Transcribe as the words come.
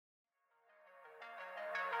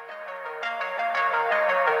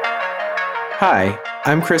Hi,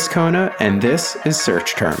 I'm Chris Kona, and this is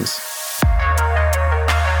Search Terms.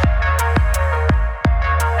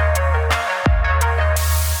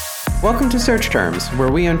 Welcome to Search Terms,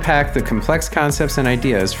 where we unpack the complex concepts and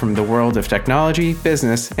ideas from the world of technology,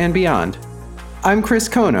 business, and beyond. I'm Chris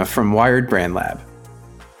Kona from Wired Brand Lab.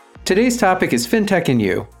 Today's topic is FinTech and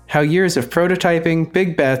You, how years of prototyping,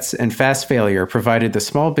 big bets, and fast failure provided the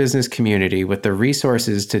small business community with the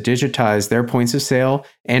resources to digitize their points of sale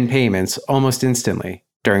and payments almost instantly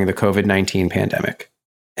during the COVID-19 pandemic,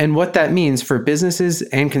 and what that means for businesses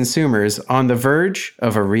and consumers on the verge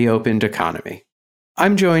of a reopened economy.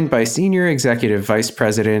 I'm joined by Senior Executive Vice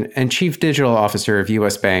President and Chief Digital Officer of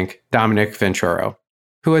U.S. Bank, Dominic Venchoro,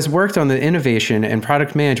 who has worked on the innovation and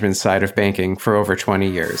product management side of banking for over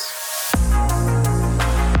 20 years.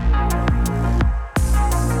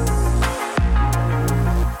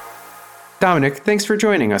 Dominic, thanks for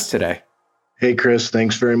joining us today. Hey, Chris,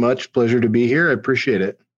 thanks very much. Pleasure to be here. I appreciate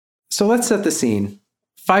it. So let's set the scene.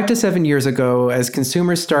 5 to 7 years ago, as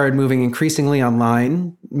consumers started moving increasingly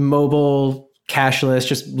online, mobile, cashless,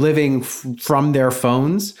 just living from their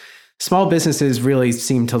phones, small businesses really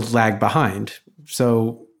seemed to lag behind.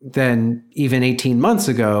 So then even 18 months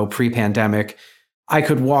ago, pre-pandemic, I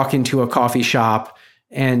could walk into a coffee shop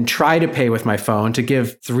and try to pay with my phone to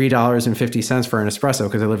give $3.50 for an espresso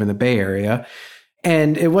because I live in the Bay Area.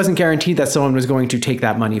 And it wasn't guaranteed that someone was going to take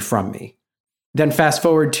that money from me. Then fast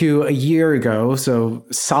forward to a year ago, so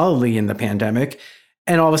solidly in the pandemic,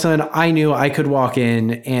 and all of a sudden I knew I could walk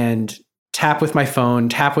in and tap with my phone,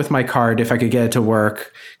 tap with my card if I could get it to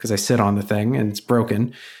work because I sit on the thing and it's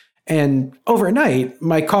broken. And overnight,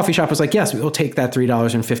 my coffee shop was like, yes, we'll take that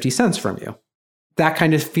 $3.50 from you. That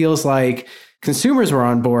kind of feels like consumers were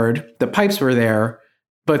on board, the pipes were there,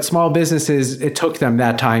 but small businesses, it took them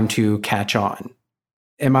that time to catch on.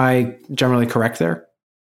 Am I generally correct there?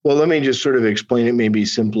 Well, let me just sort of explain it maybe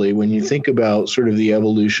simply. When you think about sort of the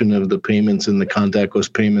evolution of the payments and the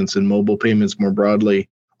contactless payments and mobile payments more broadly,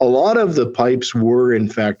 a lot of the pipes were in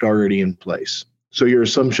fact already in place. So your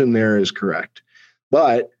assumption there is correct.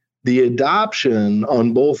 But the adoption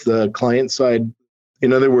on both the client side,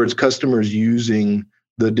 in other words, customers using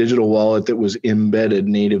the digital wallet that was embedded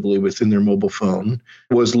natively within their mobile phone,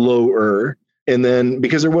 was lower. And then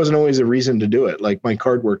because there wasn't always a reason to do it, like my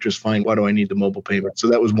card worked just fine. Why do I need the mobile payment? So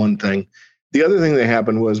that was one thing. The other thing that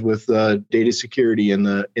happened was with data security and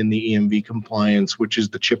the EMV compliance, which is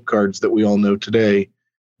the chip cards that we all know today.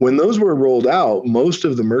 When those were rolled out, most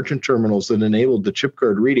of the merchant terminals that enabled the chip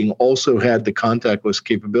card reading also had the contactless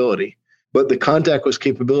capability, but the contactless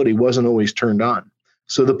capability wasn't always turned on.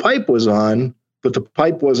 So the pipe was on, but the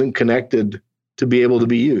pipe wasn't connected to be able to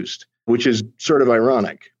be used, which is sort of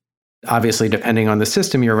ironic. Obviously, depending on the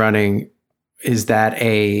system you're running, is that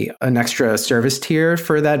an extra service tier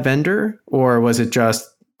for that vendor? Or was it just,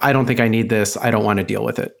 I don't think I need this, I don't want to deal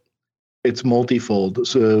with it? It's multifold.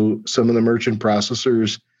 So some of the merchant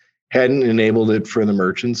processors hadn't enabled it for the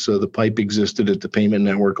merchants. So the pipe existed at the payment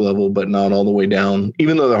network level, but not all the way down,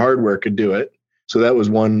 even though the hardware could do it. So that was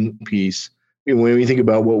one piece. When we think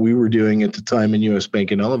about what we were doing at the time in U.S.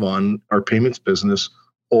 Bank and Elavon, our payments business,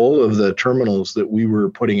 all of the terminals that we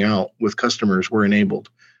were putting out with customers were enabled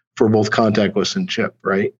for both contactless and chip,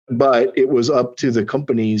 right? But it was up to the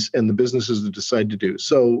companies and the businesses to decide to do.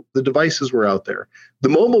 So the devices were out there. The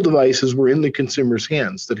mobile devices were in the consumer's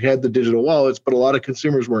hands that had the digital wallets, but a lot of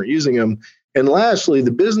consumers weren't using them. And lastly,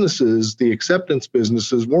 the businesses, the acceptance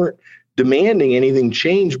businesses, weren't demanding anything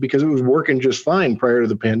change because it was working just fine prior to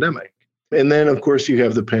the pandemic. And then, of course, you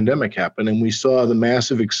have the pandemic happen, and we saw the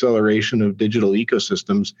massive acceleration of digital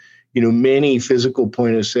ecosystems. Many physical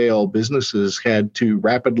point of sale businesses had to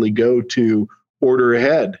rapidly go to order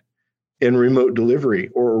ahead and remote delivery,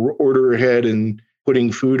 or order ahead and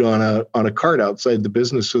putting food on a cart outside the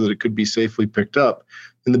business so that it could be safely picked up.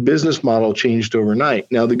 And the business model changed overnight.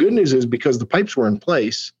 Now, the good news is because the pipes were in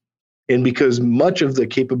place and because much of the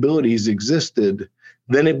capabilities existed,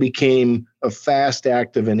 then it became a fast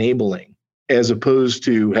act of enabling, as opposed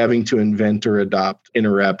to having to invent or adopt in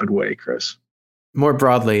a rapid way, Chris. More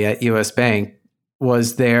broadly at U.S. Bank,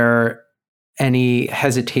 was there any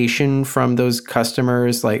hesitation from those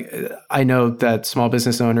customers? Like, I know that small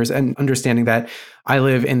business owners, and understanding that I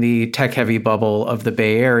live in the tech-heavy bubble of the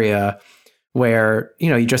Bay Area, where,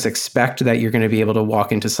 you just expect that you're going to be able to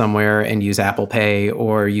walk into somewhere and use Apple Pay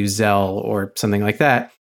or use Zelle or something like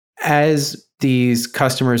that. As these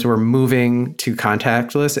customers were moving to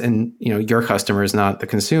contactless, and your customers, not the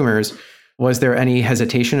consumers, was there any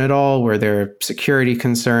hesitation at all? Were there security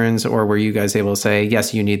concerns, or were you guys able to say,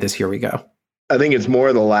 yes, you need this, here we go? I think it's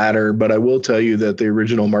more the latter, but I will tell you that the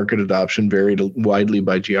original market adoption varied widely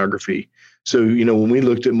by geography. So, when we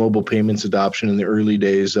looked at mobile payments adoption in the early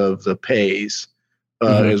days of the pays,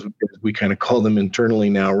 as we kind of call them internally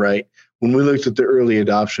now, right? When we looked at the early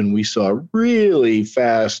adoption, we saw really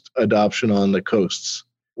fast adoption on the coasts,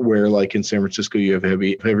 where like in San Francisco, you have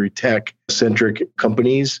heavy tech-centric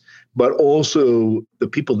companies, but also the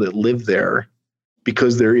people that live there,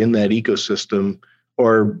 because they're in that ecosystem,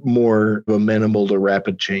 are more amenable to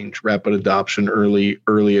rapid change, rapid adoption, early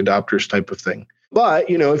adopters type of thing. But,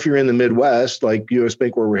 if you're in the Midwest, like US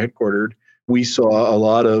Bank, where we're headquartered, we saw a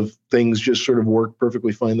lot of things just sort of work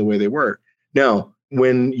perfectly fine the way they were. Now,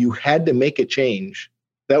 when you had to make a change,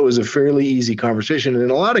 that was a fairly easy conversation. And in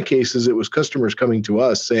a lot of cases, it was customers coming to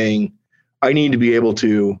us saying, I need to be able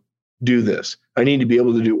to do this. I need to be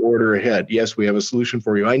able to do order ahead. Yes, we have a solution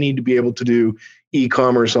for you. I need to be able to do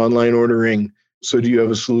e-commerce, online ordering. So do you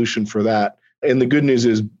have a solution for that? And the good news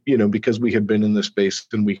is, because we had been in this space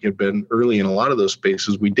and we had been early in a lot of those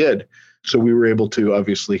spaces, we did. So we were able to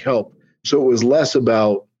obviously help. So it was less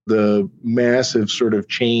about the massive sort of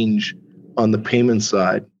change on the payment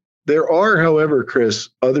side. There are, however, Chris,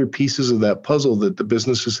 other pieces of that puzzle that the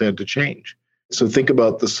businesses had to change. So think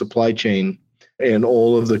about the supply chain and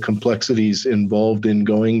all of the complexities involved in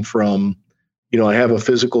going from, I have a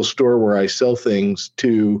physical store where I sell things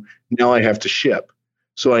to now I have to ship.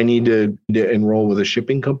 So I need to enroll with a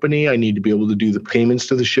shipping company. I need to be able to do the payments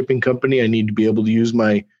to the shipping company. I need to be able to use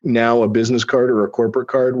now a business card or a corporate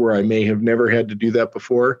card where I may have never had to do that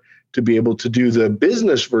before, to be able to do the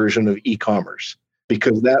business version of e-commerce,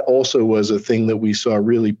 because that also was a thing that we saw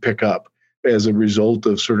really pick up as a result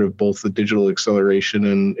of sort of both the digital acceleration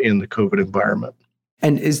and in the COVID environment.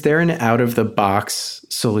 And is there an out-of-the-box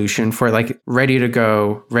solution for ready to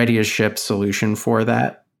go, ready to ship solution for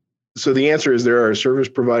that? So the answer is there are service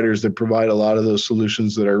providers that provide a lot of those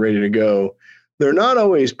solutions that are ready to go. They're not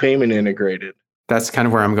always payment integrated. That's kind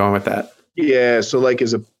of where I'm going with that. Yeah. So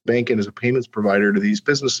as a bank and as a payments provider to these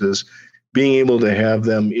businesses, being able to have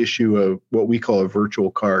them issue what we call a virtual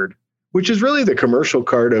card, which is really the commercial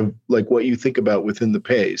card of what you think about within the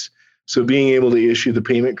pays. So being able to issue the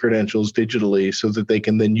payment credentials digitally so that they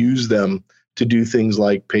can then use them to do things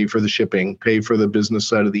like pay for the shipping, pay for the business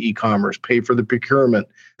side of the e-commerce, pay for the procurement,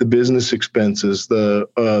 the business expenses,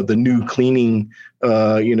 the new cleaning,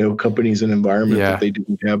 companies and environment that they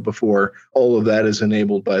didn't have before. All of that is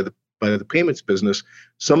enabled by the payments business.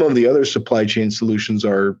 Some of the other supply chain solutions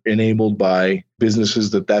are enabled by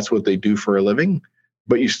businesses that's what they do for a living,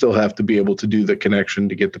 but you still have to be able to do the connection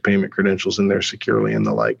to get the payment credentials in there securely and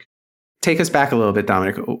the like. Take us back a little bit,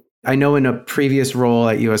 Dominic. I know in a previous role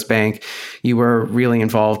at US Bank, you were really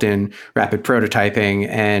involved in rapid prototyping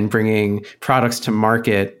and bringing products to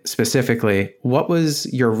market specifically. What was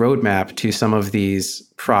your roadmap to some of these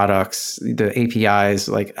products, the APIs?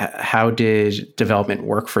 How did development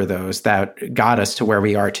work for those that got us to where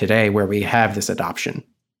we are today, where we have this adoption?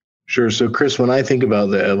 Sure. So Chris, when I think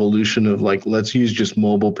about the evolution of let's use just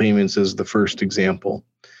mobile payments as the first example.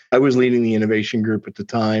 I was leading the innovation group at the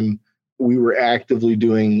time. We were actively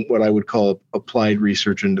doing what I would call applied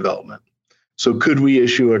research and development. So could we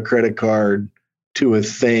issue a credit card to a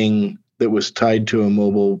thing that was tied to a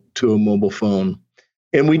mobile phone?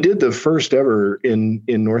 And we did the first ever in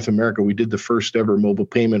North America. We did the first ever mobile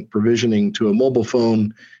payment provisioning to a mobile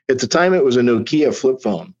phone. At the time, it was a Nokia flip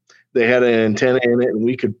phone. They had an antenna in it, and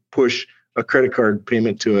we could push a credit card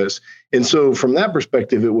payment to us. And so from that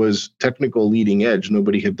perspective, it was technical leading edge.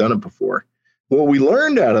 Nobody had done it before. What we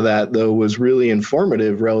learned out of that, though, was really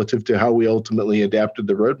informative relative to how we ultimately adapted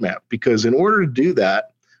the roadmap. Because in order to do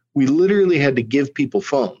that, we literally had to give people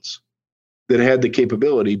phones that had the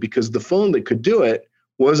capability, because the phone that could do it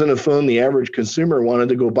wasn't a phone the average consumer wanted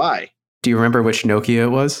to go buy. Do you remember which Nokia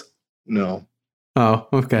it was? No. Oh,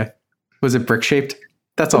 okay. Was it brick-shaped?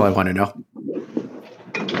 That's all I want to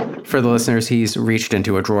know. For the listeners, he's reached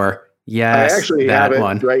into a drawer. Yes, I actually have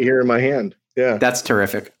it right here in my hand. Yeah. That's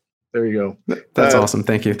terrific. There you go. That's awesome.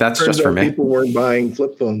 Thank you. That's just for me. People weren't buying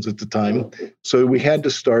flip phones at the time. So we had to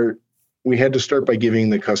start by giving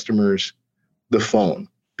the customers the phone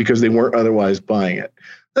because they weren't otherwise buying it.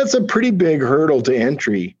 That's a pretty big hurdle to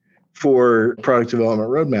entry for product development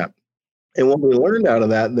roadmap. And what we learned out of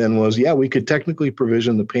that then was, we could technically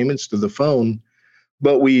provision the payments to the phone,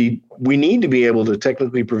 but we need to be able to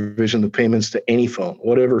technically provision the payments to any phone,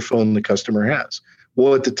 whatever phone the customer has.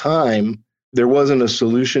 Well, at the time, there wasn't a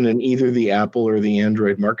solution in either the Apple or the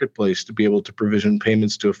Android marketplace to be able to provision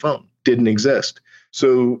payments to a phone. Didn't exist.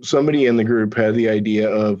 So somebody in the group had the idea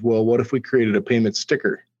of, well, what if we created a payment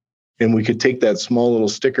sticker and we could take that small little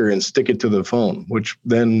sticker and stick it to the phone, which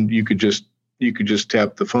then you could just, You could just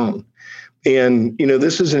tap the phone. And,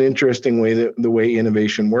 this is an interesting way that the way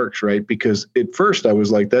innovation works, right? Because at first I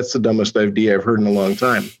was like, that's the dumbest idea I've heard in a long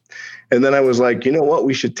time. And then I was like, you know what?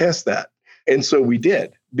 We should test that. And so we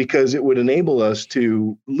did, because it would enable us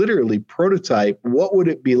to literally prototype what would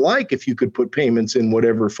it be like if you could put payments in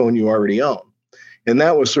whatever phone you already own. And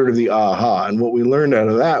that was sort of the aha. And what we learned out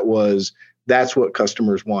of that was that's what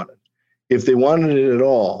customers wanted. If they wanted it at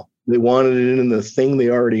all, they wanted it in the thing they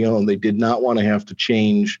already own. They did not want to have to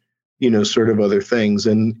change sort of other things.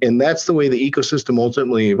 And that's the way the ecosystem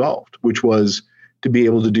ultimately evolved, which was to be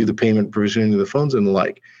able to do the payment provisioning of the phones and the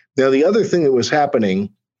like. Now, the other thing that was happening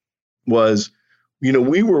was,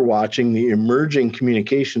 we were watching the emerging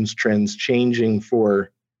communications trends changing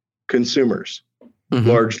for consumers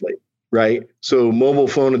largely, right? So mobile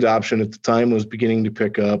phone adoption at the time was beginning to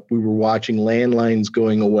pick up. We were watching landlines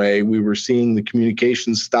going away. We were seeing the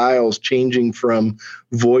communication styles changing from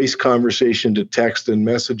voice conversation to text and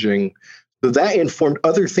messaging. So that informed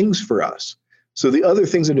other things for us. So the other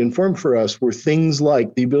things that informed for us were things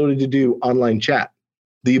like the ability to do online chat,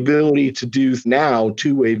 the ability to do now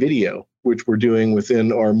two-way video, which we're doing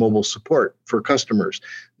within our mobile support for customers,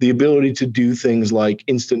 the ability to do things like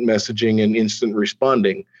instant messaging and instant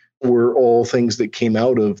responding were all things that came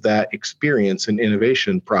out of that experience and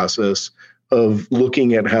innovation process of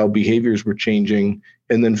looking at how behaviors were changing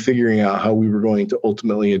and then figuring out how we were going to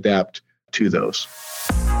ultimately adapt to those.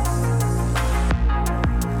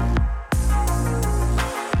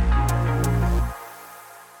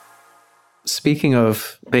 Speaking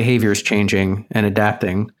of behaviors changing and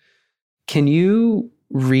adapting, can you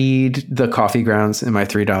read the coffee grounds in my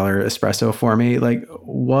 $3 espresso for me? Like,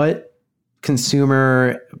 what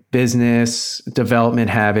consumer business development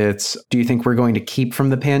habits do you think we're going to keep from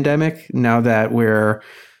the pandemic now that we're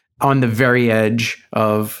on the very edge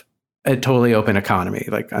of a totally open economy?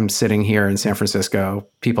 Like, I'm sitting here in San Francisco,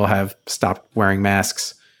 people have stopped wearing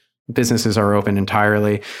masks, businesses are open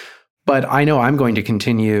entirely, but I know I'm going to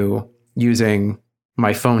continue using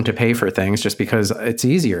my phone to pay for things just because it's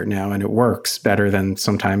easier now and it works better than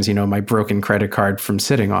sometimes, my broken credit card from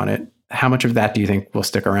sitting on it. How much of that do you think will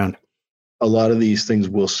stick around? A lot of these things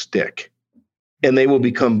will stick and they will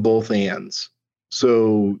become both ands.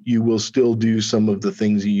 So you will still do some of the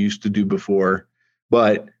things you used to do before,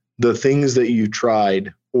 but the things that you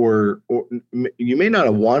tried, or you may not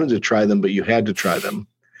have wanted to try them, but you had to try them.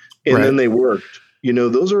 And then they worked.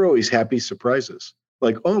 Those are always happy surprises.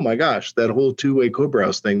 Like, oh my gosh, that whole two-way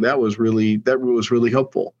co-browse thing, that was really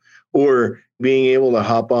helpful. Or being able to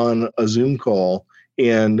hop on a Zoom call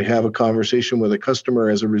and have a conversation with a customer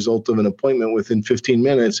as a result of an appointment within 15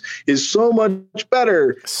 minutes is so much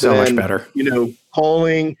better. Much better.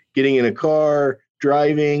 Calling, getting in a car,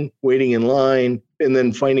 driving, waiting in line, and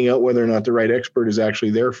then finding out whether or not the right expert is actually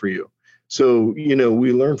there for you. So,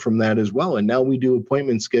 we learn from that as well. And now we do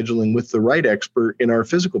appointment scheduling with the right expert in our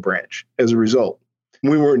physical branch as a result.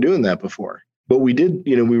 We weren't doing that before, but we did,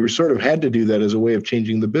 we were sort of had to do that as a way of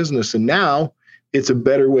changing the business. And now it's a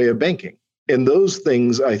better way of banking. And those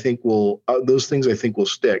things I think will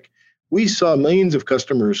stick. We saw millions of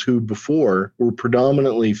customers who before were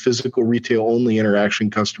predominantly physical retail only interaction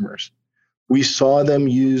customers. We saw them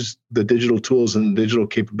use the digital tools and the digital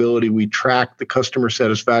capability. We tracked the customer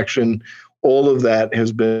satisfaction. All of that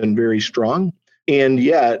has been very strong. And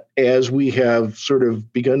yet, as we have sort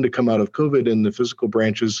of begun to come out of COVID and the physical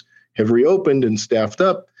branches have reopened and staffed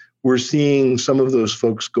up, we're seeing some of those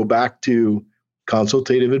folks go back to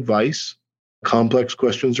consultative advice, complex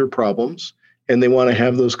questions or problems, and they want to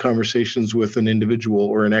have those conversations with an individual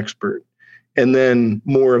or an expert. And then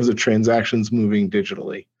more of the transactions moving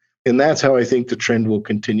digitally. And that's how I think the trend will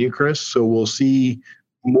continue, Chris. So we'll see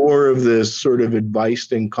more of this sort of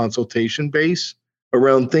advice and consultation base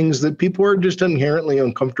around things that people are just inherently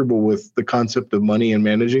uncomfortable with the concept of money and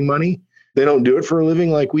managing money. They don't do it for a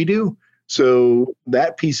living like we do. So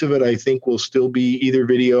that piece of it, I think, will still be either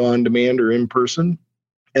video on demand or in person.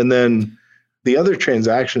 And then the other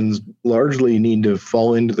transactions largely need to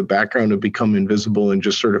fall into the background and become invisible and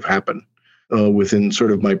just sort of happen within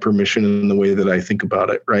sort of my permission and the way that I think about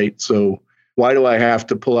it, right? So why do I have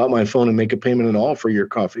to pull out my phone and make a payment at all for your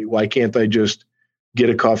coffee? Why can't I just get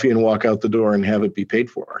a coffee and walk out the door and have it be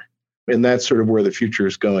paid for? And that's sort of where the future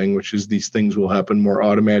is going, which is these things will happen more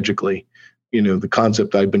automatically. The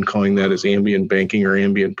concept I've been calling that is ambient banking or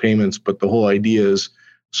ambient payments, but the whole idea is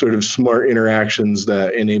sort of smart interactions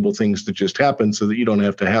that enable things to just happen so that you don't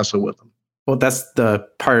have to hassle with them. Well, that's the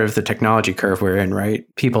part of the technology curve we're in, right?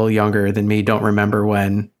 People younger than me don't remember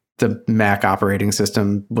when the Mac operating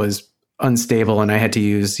system was unstable and I had to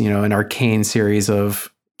use, an arcane series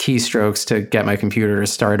of keystrokes to get my computer to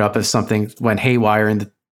start up if something went haywire in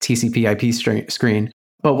the TCP IP screen.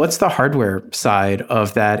 But what's the hardware side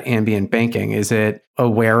of that ambient banking? Is it a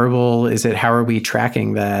wearable? How are we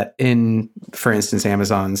tracking that in, for instance,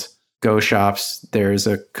 Amazon's Go shops? There's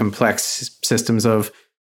a complex systems of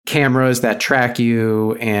cameras that track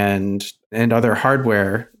you and other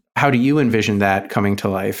hardware. How do you envision that coming to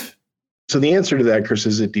life? So the answer to that, Chris,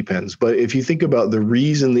 is it depends. But if you think about the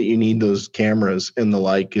reason that you need those cameras and the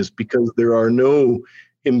like is because there are no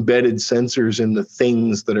embedded sensors in the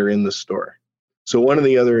things that are in the store. So one of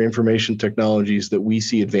the other information technologies that we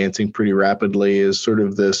see advancing pretty rapidly is sort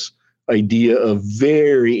of this idea of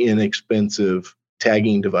very inexpensive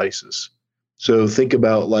tagging devices. So think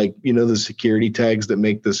about the security tags that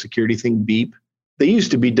make the security thing beep. They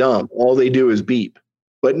used to be dumb. All they do is beep.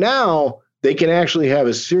 But now they can actually have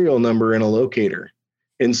a serial number and a locator.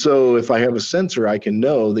 And so if I have a sensor, I can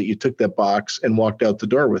know that you took that box and walked out the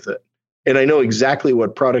door with it. And I know exactly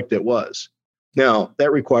what product it was. Now,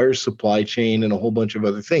 that requires supply chain and a whole bunch of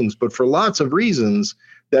other things. But for lots of reasons,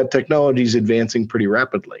 that technology is advancing pretty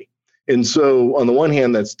rapidly. And so on the one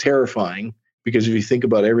hand, that's terrifying because if you think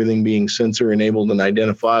about everything being sensor enabled and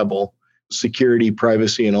identifiable, security,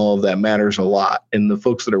 privacy, and all of that matters a lot. And the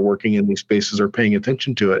folks that are working in these spaces are paying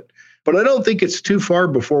attention to it. But I don't think it's too far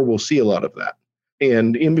before we'll see a lot of that.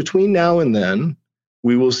 And in between now and then,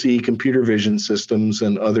 we will see computer vision systems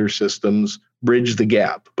and other systems bridge the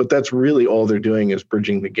gap. But that's really all they're doing is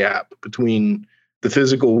bridging the gap between the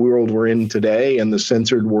physical world we're in today and the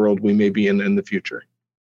censored world we may be in the future.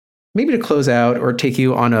 Maybe to close out or take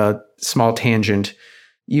you on a small tangent,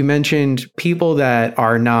 you mentioned people that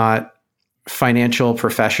are not financial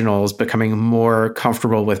professionals becoming more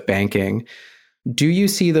comfortable with banking. Do you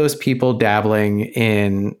see those people dabbling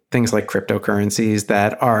in things like cryptocurrencies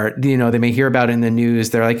that are, they may hear about it in the news.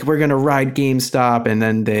 They're like, we're going to ride GameStop. And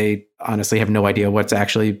then they honestly have no idea what's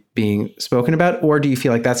actually being spoken about. Or do you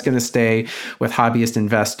feel like that's going to stay with hobbyist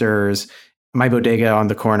investors? My bodega on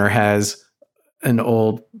the corner has an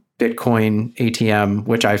old Bitcoin ATM,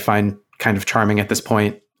 which I find kind of charming at this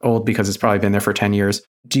point. Old because it's probably been there for 10 years.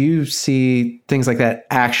 Do you see things like that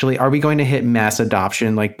actually? Are we going to hit mass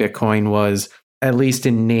adoption like Bitcoin was, at least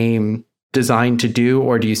in name, designed to do?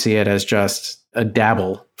 Or do you see it as just a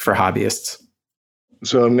dabble for hobbyists?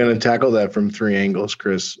 So I'm going to tackle that from three angles,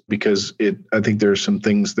 Chris, because I think there's some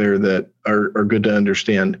things there that are good to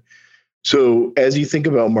understand. So as you think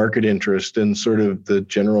about market interest and sort of the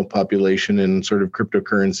general population and sort of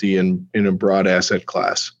cryptocurrency and in a broad asset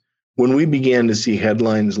class, when we began to see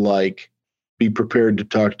headlines like, be prepared to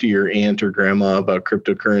talk to your aunt or grandma about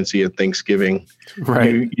cryptocurrency at Thanksgiving,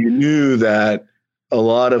 right? You knew that a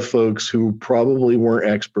lot of folks who probably weren't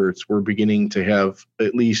experts were beginning to have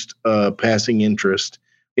at least a passing interest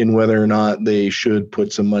in whether or not they should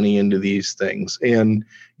put some money into these things. And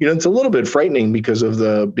it's a little bit frightening because of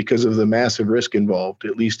the massive risk involved,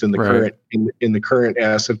 at least in the current in the current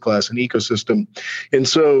asset class and ecosystem. And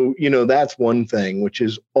so, that's one thing, which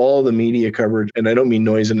is all the media coverage, and I don't mean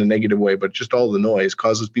noise in a negative way, but just all the noise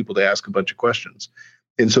causes people to ask a bunch of questions.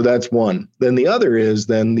 And so that's one. Then the other is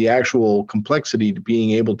then the actual complexity to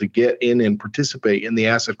being able to get in and participate in the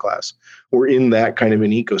asset class or in that kind of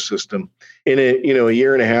an ecosystem. And a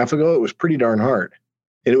year and a half ago, it was pretty darn hard.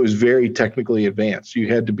 And it was very technically advanced.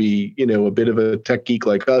 You had to be, a bit of a tech geek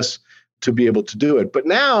like us to be able to do it. But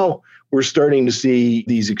now we're starting to see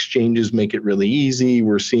these exchanges make it really easy.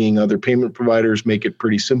 We're seeing other payment providers make it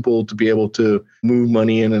pretty simple to be able to move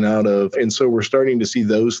money in and out of. And so we're starting to see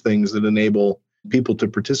those things that enable people to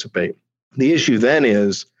participate. The issue then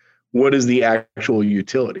is, what is the actual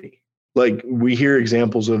utility? Like, we hear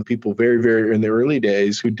examples of people very, very in the early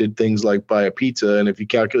days who did things like buy a pizza. And if you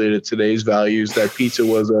calculated today's values, that pizza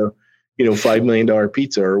was a, $5 million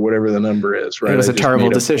pizza or whatever the number is, right? It was a terrible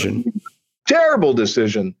decision. Terrible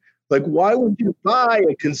decision. Like, why would you buy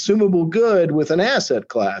a consumable good with an asset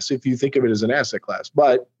class if you think of it as an asset class?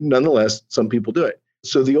 But nonetheless, some people do it.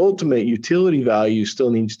 So the ultimate utility value still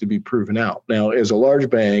needs to be proven out. Now, as a large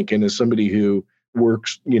bank and as somebody who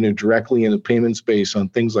works, directly in the payment space on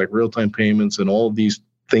things like real-time payments and all of these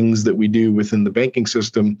things that we do within the banking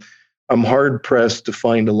system, I'm hard pressed to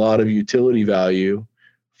find a lot of utility value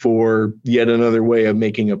for yet another way of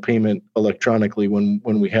making a payment electronically when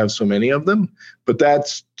we have so many of them. But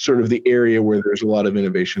that's sort of the area where there's a lot of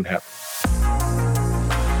innovation happening.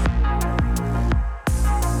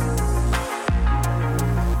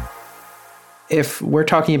 If we're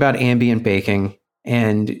talking about ambient baking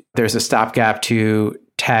and there's a stopgap to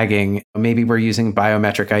tagging, maybe we're using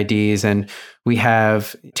biometric IDs and we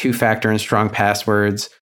have two-factor and strong passwords,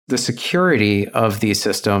 the security of these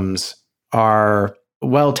systems are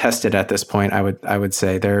well tested at this point. I would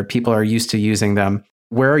say people are used to using them.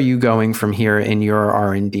 Where are you going from here in your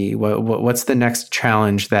R&D? What's the next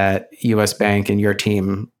challenge that US Bank and your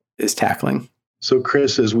team is tackling? So,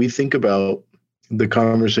 Chris, as we think about the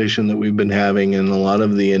conversation that we've been having and a lot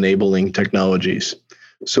of the enabling technologies,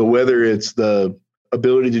 so whether it's the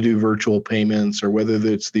ability to do virtual payments or whether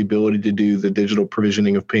it's the ability to do the digital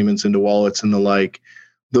provisioning of payments into wallets and the like,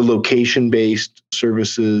 the location-based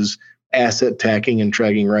services, asset tracking and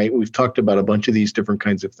tracking, right? We've talked about a bunch of these different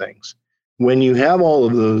kinds of things. When you have all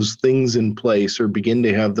of those things in place or begin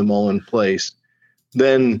to have them all in place,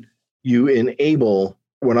 then you enable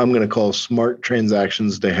what I'm going to call smart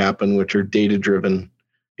transactions to happen, which are data-driven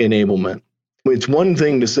enablement. It's one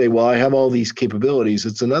thing to say, well, I have all these capabilities.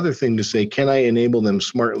 It's another thing to say, can I enable them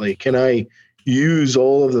smartly? Can I use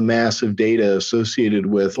all of the massive data associated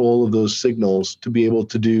with all of those signals to be able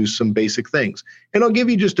to do some basic things? And I'll give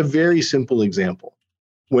you just a very simple example.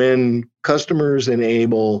 When customers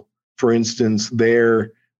enable, for instance,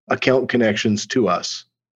 their account connections to us,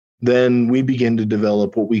 then we begin to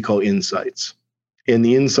develop what we call insights. And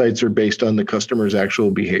the insights are based on the customer's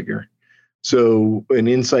actual behavior. So an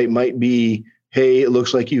insight might be, hey, it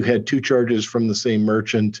looks like you had 2 charges from the same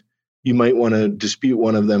merchant. You might want to dispute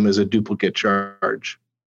one of them as a duplicate charge.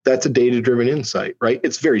 That's a data-driven insight, right?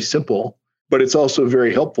 It's very simple, but it's also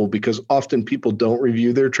very helpful because often people don't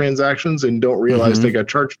review their transactions and don't realize they got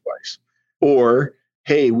charged twice. Or,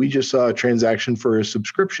 hey, we just saw a transaction for a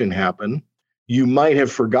subscription happen. You might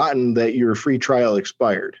have forgotten that your free trial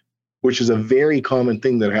expired, which is a very common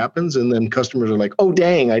thing that happens. And then customers are like, oh,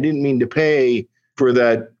 dang, I didn't mean to pay for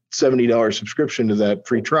that $70 subscription to that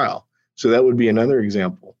free trial. So that would be another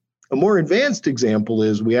example. A more advanced example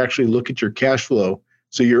is we actually look at your cash flow.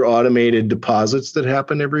 So your automated deposits that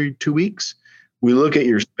happen every 2 weeks, we look at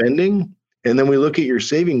your spending, and then we look at your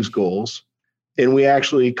savings goals. And we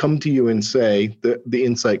actually come to you and say the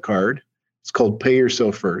insight card, it's called Pay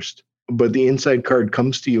Yourself First. But the insight card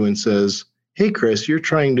comes to you and says, hey, Chris, you're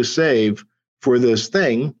trying to save for this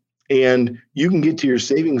thing, and you can get to your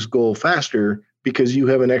savings goal faster because you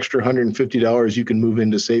have an extra $150 you can move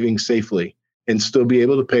into savings safely and still be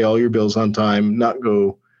able to pay all your bills on time, not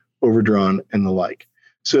go overdrawn and the like.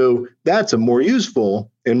 So that's a more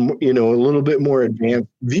useful and, a little bit more advanced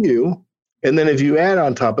view. And then if you add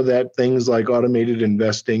on top of that things like automated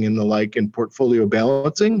investing and the like and portfolio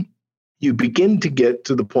balancing, you begin to get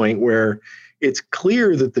to the point where it's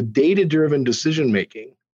clear that the data-driven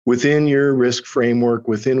decision-making within your risk framework,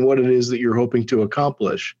 within what it is that you're hoping to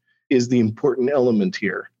accomplish, is the important element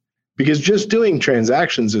here. Because just doing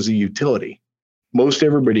transactions is a utility. Most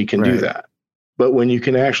everybody can do that. But when you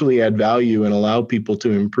can actually add value and allow people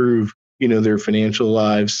to improve, their financial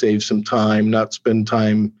lives, save some time, not spend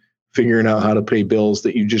time figuring out how to pay bills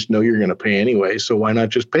that you just know you're going to pay anyway, so why not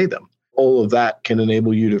just pay them? All of that can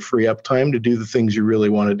enable you to free up time to do the things you really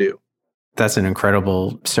want to do. That's an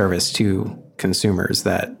incredible service to consumers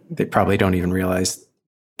that they probably don't even realize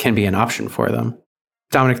can be an option for them.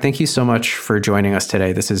 Dominic, thank you so much for joining us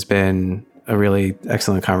today. This has been a really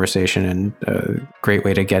excellent conversation and a great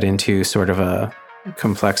way to get into sort of a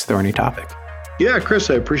complex, thorny topic. Yeah, Chris,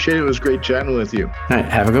 I appreciate it. It was great chatting with you. All right,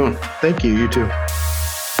 have a good one. Thank you. You too.